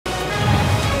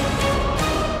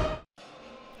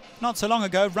Not so long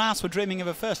ago, Reims were dreaming of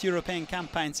a first European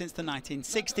campaign since the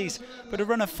 1960s, but a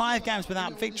run of 5 games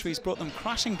without victories brought them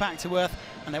crashing back to earth,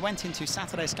 and they went into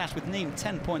Saturday's clash with Nîmes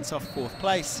 10 points off 4th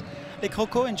place.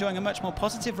 Ligue enjoying a much more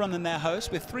positive run than their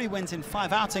hosts, with 3 wins in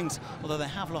 5 outings, although they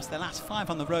have lost their last 5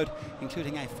 on the road,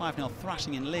 including a 5-0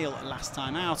 thrashing in Lille last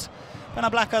time out.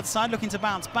 Bernard Blackguard's side looking to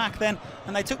bounce back then,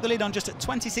 and they took the lead on just at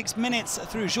 26 minutes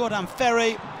through Jordan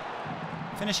FERRI,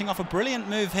 finishing off a brilliant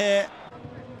move here.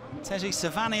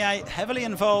 Xavier heavily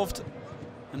involved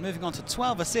and moving on to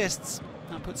 12 assists.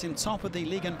 That puts him top of the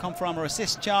Ligue and Conforama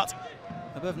assist chart,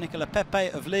 above Nicolas Pepe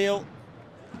of Lille.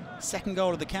 Second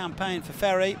goal of the campaign for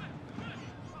FERRI.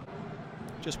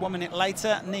 Just 1 minute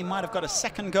later, Nîmes might have got a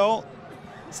second goal.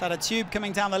 Sada Tube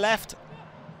coming down the left,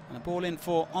 and a ball in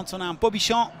for Antonin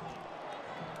Bobichon.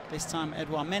 This time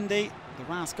Edouard Mendy, the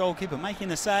Reims goalkeeper, making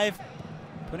the save,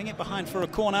 putting it behind for a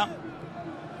corner.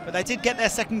 But they did get their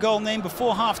second goal, Nîmes,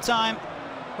 before half-time.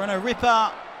 Renaud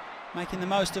RIPART making the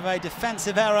most of a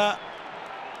defensive error.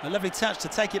 A lovely touch to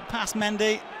take it past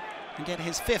Mendy and get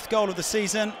his 5th goal of the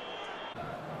season.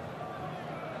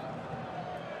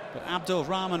 But Abdul,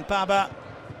 Rahman, Baba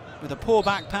with a poor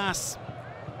back pass,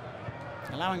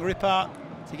 allowing RIPART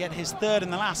to get his 3rd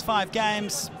in the last 5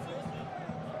 games.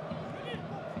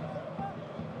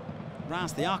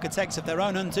 Reims, the architects of their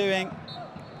own undoing.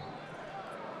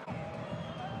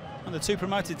 And the 2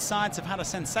 promoted sides have had a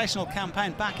sensational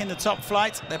campaign back in the top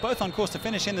flight. They're both on course to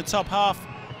finish in the top half,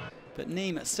 but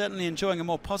Nîmes certainly enjoying a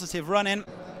more positive run-in.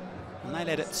 And they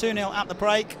led at 2-0 at the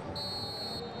break.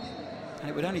 And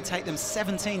it would only take them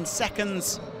 17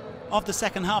 seconds of the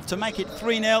second half to make it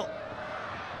 3-0.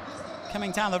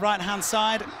 Coming down the right-hand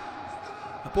side,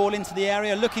 a ball into the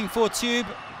area, looking for Tube.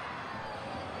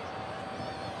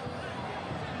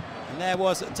 And there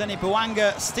was Denis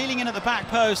BOUANGA stealing in at the back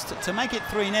post to make it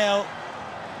 3-0.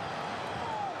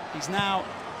 He's now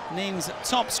Nîmes'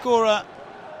 top scorer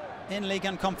in Ligue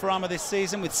and Conforama this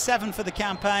season, with 7 for the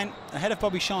campaign, ahead of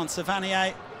Bobichon and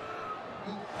Savanier.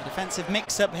 A defensive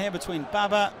mix-up here between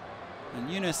Baba and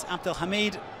Yunis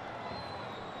ABDELHAMID.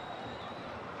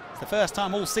 It's the first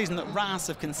time all season that Reims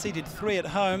have conceded 3 at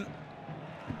home.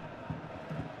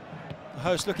 The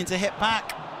host looking to hit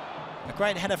back. A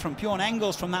great header from Björn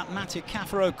ENGELS from that Mathieu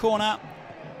CAFARO corner.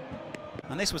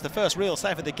 And this was the first real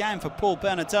save of the game for Paul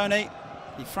Bernardoni,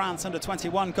 the France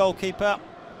under-21 goalkeeper.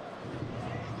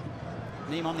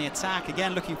 Nîmes on the attack,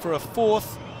 again looking for a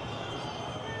 4th.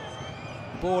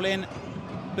 Ball in,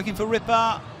 looking for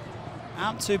RIPART.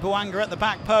 Out to BOUANGA at the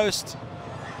back post.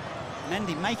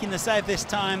 Mendy making the save this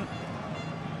time.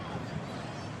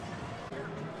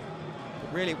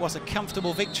 But really, it was a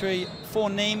comfortable victory for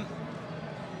Nîmes.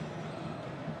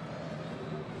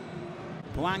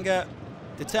 BOUANGA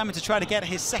determined to try to get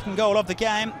his 2nd goal of the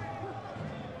game.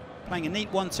 Playing a neat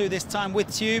 1-2 this time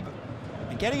with Tube.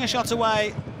 And getting a shot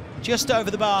away just over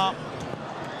the bar.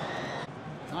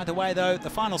 Either way, though, the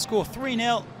final score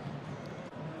 3-0.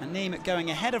 And Nîmes going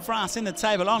ahead of Reims in the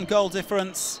table on goal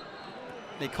difference.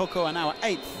 Ligue are now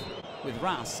 8th, with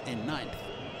Reims in 9th.